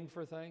start paying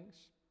for things,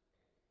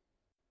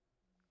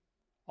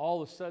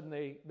 all of a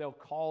sudden they'll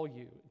call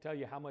you and tell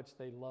you how much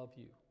they love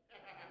you.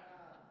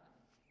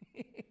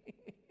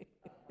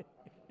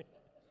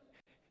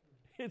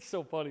 It's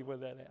so funny when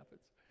that happens.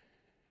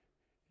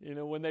 You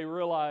know, when they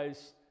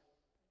realize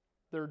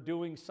they're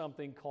doing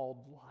something called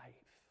life.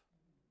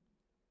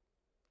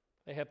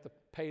 They have to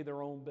pay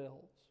their own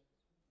bills.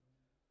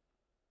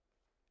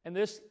 And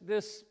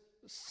this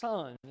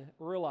son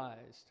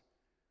realized,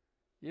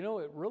 you know,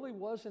 it really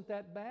wasn't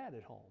that bad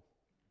at home.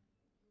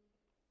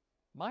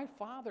 My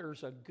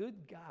father's a good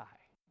guy.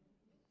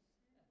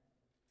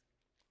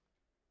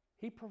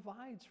 He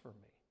provides for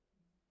me.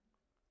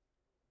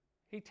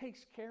 He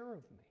takes care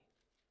of me.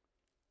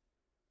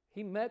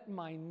 He met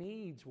my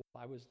needs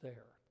while I was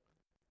there.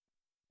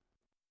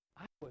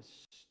 I was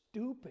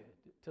stupid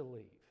to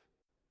leave.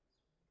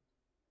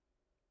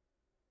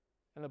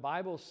 And the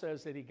Bible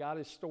says that he got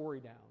his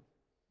story down.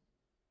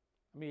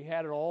 I mean, he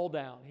had it all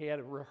down. He had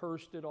it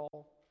rehearsed it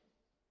all.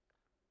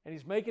 And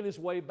he's making his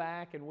way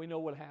back, and we know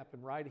what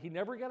happened, right? He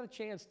never got a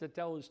chance to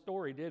tell his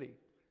story, did he?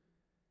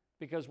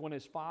 Because when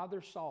his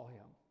father saw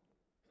him,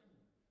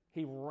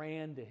 he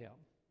ran to him,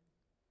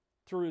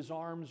 threw his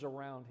arms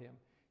around him.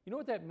 You know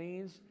what that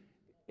means?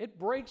 It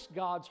breaks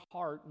God's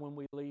heart when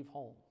we leave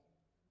home.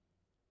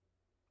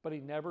 But he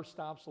never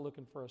stops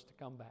looking for us to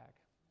come back.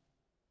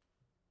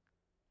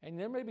 And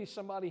there may be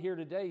somebody here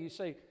today, you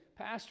say,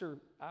 Pastor,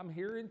 I'm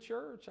here in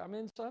church, I'm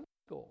in Sunday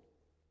school.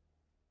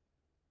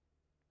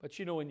 But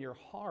you know, in your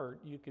heart,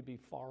 you could be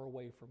far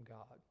away from God.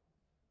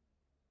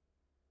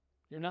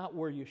 You're not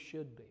where you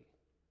should be.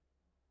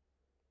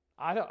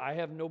 I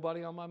have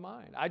nobody on my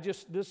mind.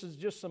 This is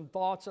just some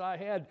thoughts that I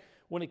had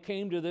when it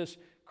came to this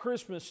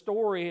Christmas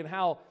story, and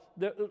how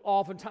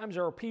oftentimes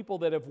there are people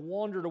that have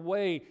wandered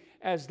away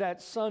as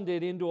that son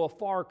did into a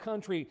far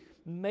country.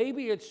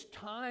 Maybe it's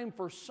time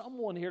for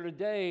someone here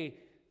today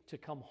to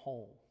come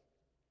home,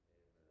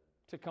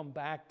 to come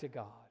back to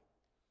God.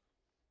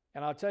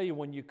 And I'll tell you,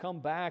 when you come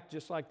back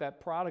just like that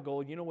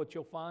prodigal, you know what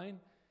you'll find?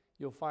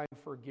 You'll find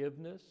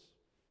forgiveness.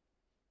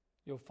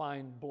 You'll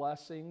find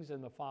blessings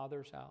in the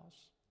Father's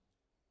house.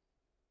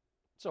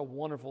 It's a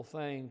wonderful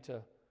thing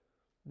to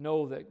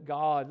know that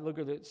God, look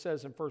at it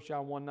says in 1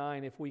 John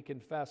 1:9, if we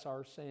confess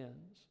our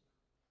sins,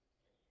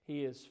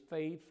 He is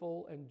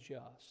faithful and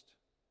just.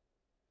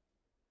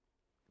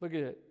 Look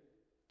at it,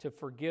 to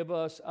forgive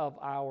us of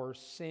our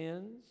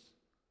sins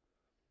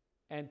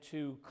and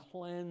to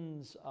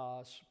cleanse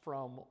us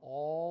from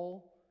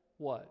all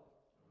what?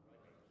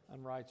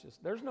 Unrighteousness.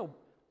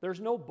 There's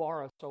no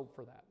bar of soap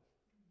for that.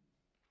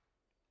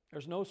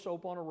 There's no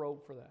soap on a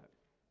rope for that.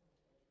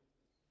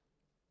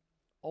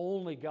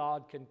 Only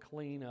God can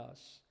clean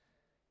us.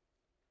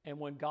 And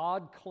when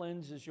God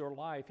cleanses your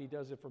life, He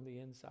does it from the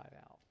inside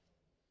out.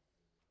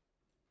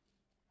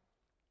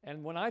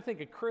 And when I think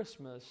of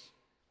Christmas,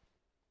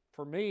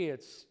 for me,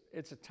 it's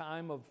a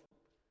time of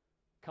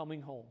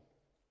coming home.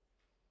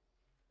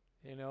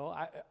 You know,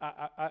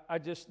 I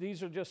just,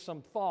 these are just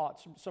some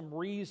thoughts, some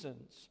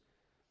reasons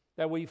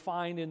that we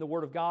find in the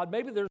Word of God.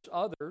 Maybe there's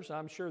others,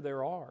 I'm sure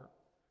there are.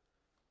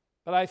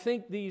 But I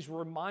think these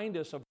remind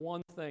us of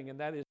one thing, and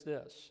that is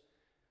this,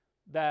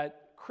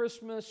 that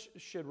Christmas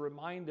should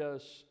remind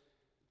us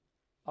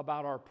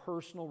about our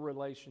personal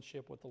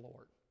relationship with the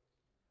Lord.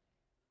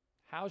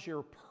 How's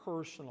your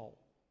personal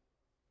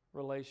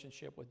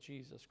relationship with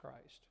Jesus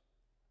Christ?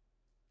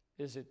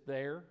 Is it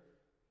there?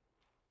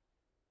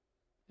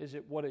 Is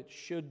it what it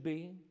should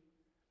be?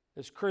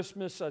 Is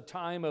Christmas a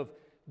time of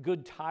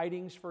good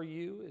tidings for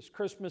you? Is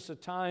Christmas a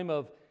time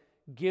of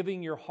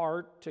giving your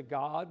heart to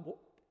God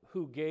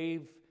who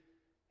gave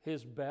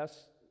His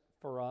best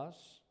for us?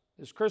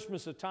 Is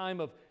Christmas a time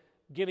of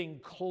getting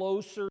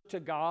closer to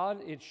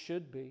God? It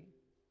should be.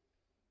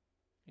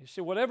 You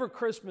see, whatever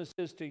Christmas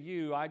is to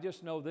you, I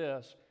just know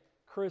this: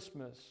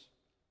 Christmas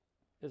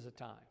is a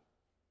time.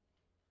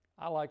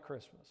 I like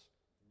Christmas.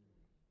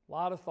 A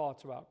lot of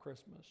thoughts about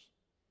Christmas.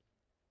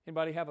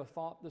 Anybody have a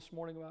thought this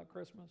morning about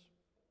Christmas?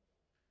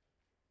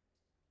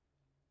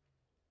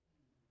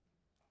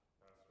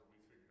 Pastor,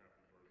 we sing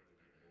happy birthday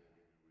before we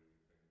do anything.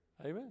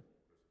 Amen.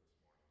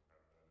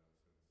 Christmas morning,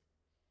 have done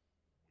it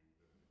since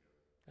we've been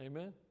together.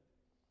 Amen.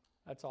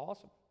 That's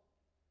awesome.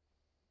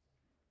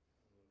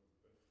 One of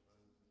the best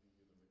times to be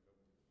given to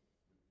come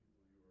with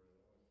people you are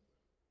in line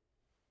with.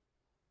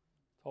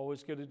 It's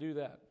always good to do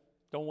that.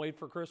 Don't wait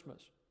for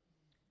Christmas.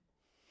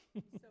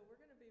 So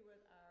we're going to be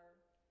with our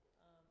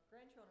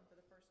grandchildren for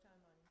the first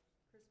time on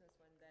Christmas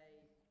when they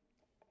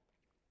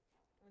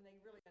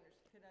really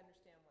could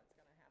understand what's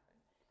going to happen.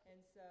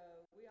 And so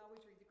we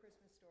always read the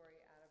Christmas story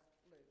out of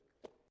Luke,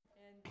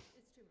 and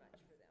it's too much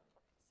for them.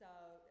 So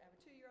I have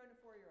a 2-year-old and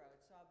a 4-year-old.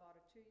 So I bought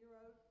a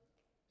 2-year-old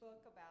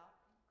book about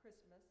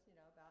Christmas,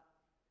 about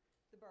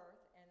the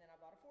birth, and then I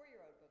bought a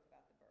 4-year-old book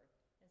about the birth.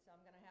 And so I'm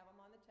going to have them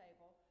on the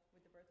table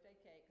with the birthday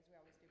cake, because we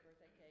always do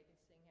birthday cake and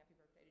sing happy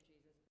birthday to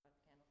Jesus, light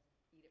the candles,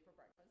 eat it for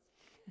breakfast.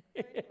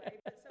 So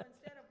anyway, so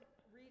instead of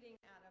reading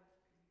out of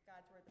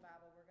God's Word, the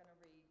Bible, we're going to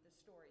read the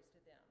stories to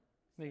them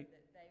so Neat.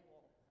 that they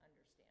will understand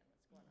what's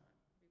going on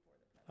before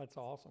the present. That's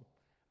awesome.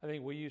 I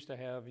think we used to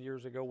have,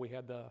 years ago, we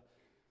had the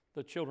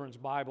children's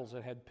Bibles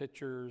that had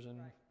pictures and,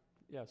 Right.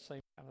 yeah,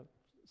 same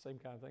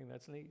kind of thing.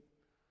 That's neat.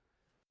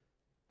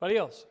 Anybody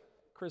else?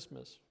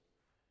 Christmas.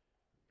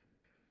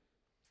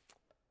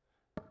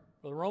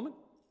 Brother Roman?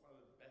 One of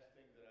the best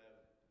things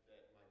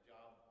that my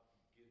job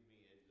gives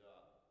me is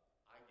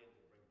I get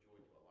to bring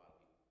joy to a lot of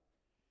people.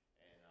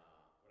 And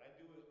what I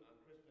do on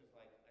Christmas,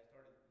 like I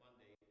started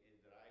Monday,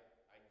 is that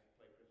I just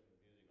play Christmas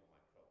music on my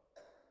truck,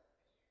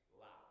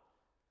 loud.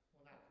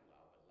 Well, not too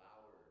loud, but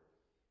louder.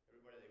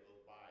 Everybody that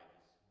goes by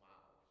just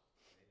smiles,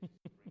 and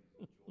it just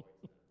brings joy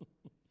to them.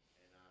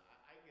 And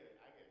I get a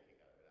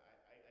kick out of it.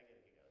 I get a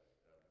kick out of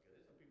it because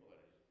there's some people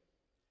that are just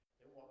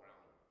they walk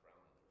around with a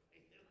frown on their face.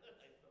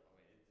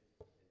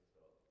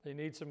 They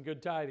need some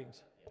good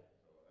tidings. Yeah,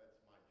 so that's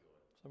my joy.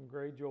 Some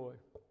great joy.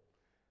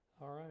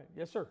 All right.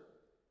 Yes, sir.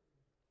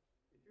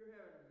 If you're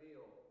having a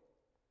meal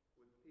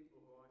with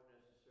people who aren't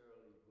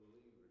necessarily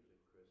believers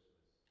at Christmas,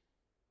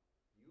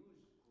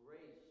 use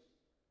grace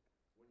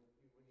when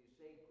you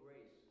say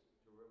grace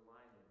to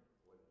remind them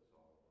what it's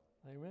all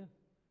about. Amen.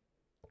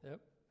 Yep,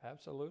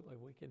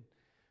 absolutely.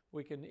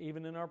 We can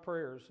even in our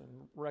prayers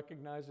and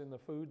recognizing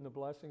the food and the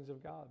blessings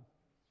of God.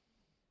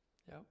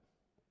 Yep.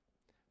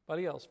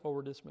 Anybody else before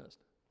we're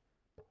dismissed?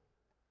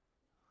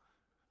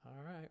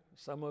 All right.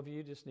 Some of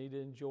you just need to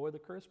enjoy the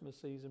Christmas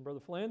season.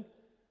 Brother Flynn?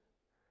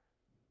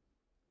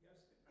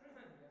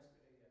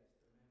 Yesterday, yes,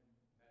 the men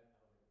met out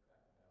at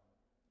Cracker Barrel.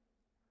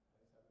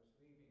 As I was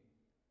leaving,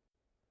 I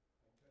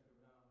turned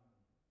around and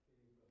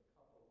gave a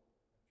couple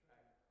a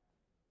tract,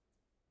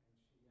 and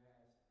she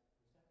asked,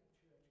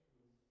 "Was that the church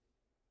group?"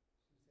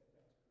 She said,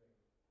 "That's great.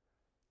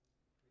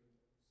 It's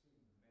great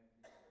seeing the men be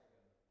together."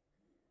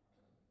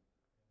 And I said,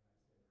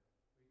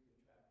 "Read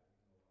the tract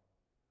and you know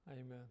why."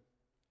 Amen.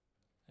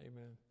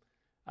 Amen.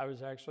 I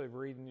was actually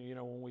reading,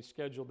 when we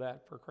scheduled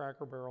that for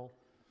Cracker Barrel,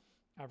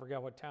 I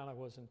forgot what town it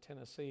was in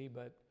Tennessee,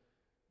 but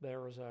there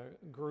was a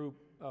group,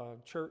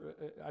 church.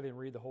 I didn't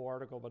read the whole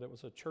article, but it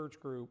was a church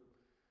group.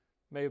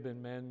 May have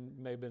been men,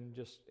 may have been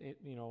just,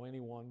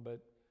 anyone, but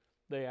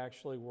they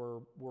actually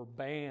were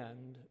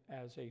banned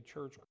as a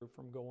church group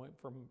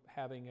from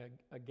having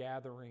a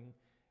gathering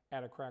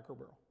at a Cracker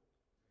Barrel.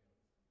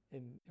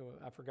 And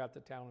I forgot the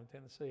town in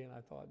Tennessee, and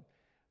I thought,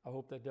 I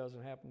hope that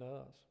doesn't happen to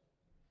us.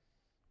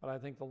 But I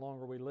think the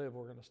longer we live,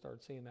 we're going to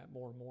start seeing that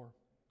more and more.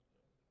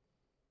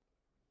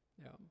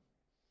 Yeah.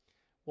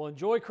 Well,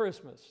 enjoy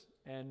Christmas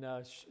and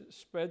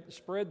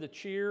spread the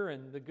cheer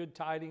and the good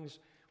tidings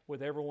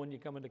with everyone you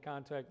come into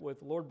contact with.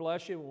 The Lord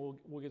bless you.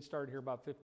 We'll get started here about 15.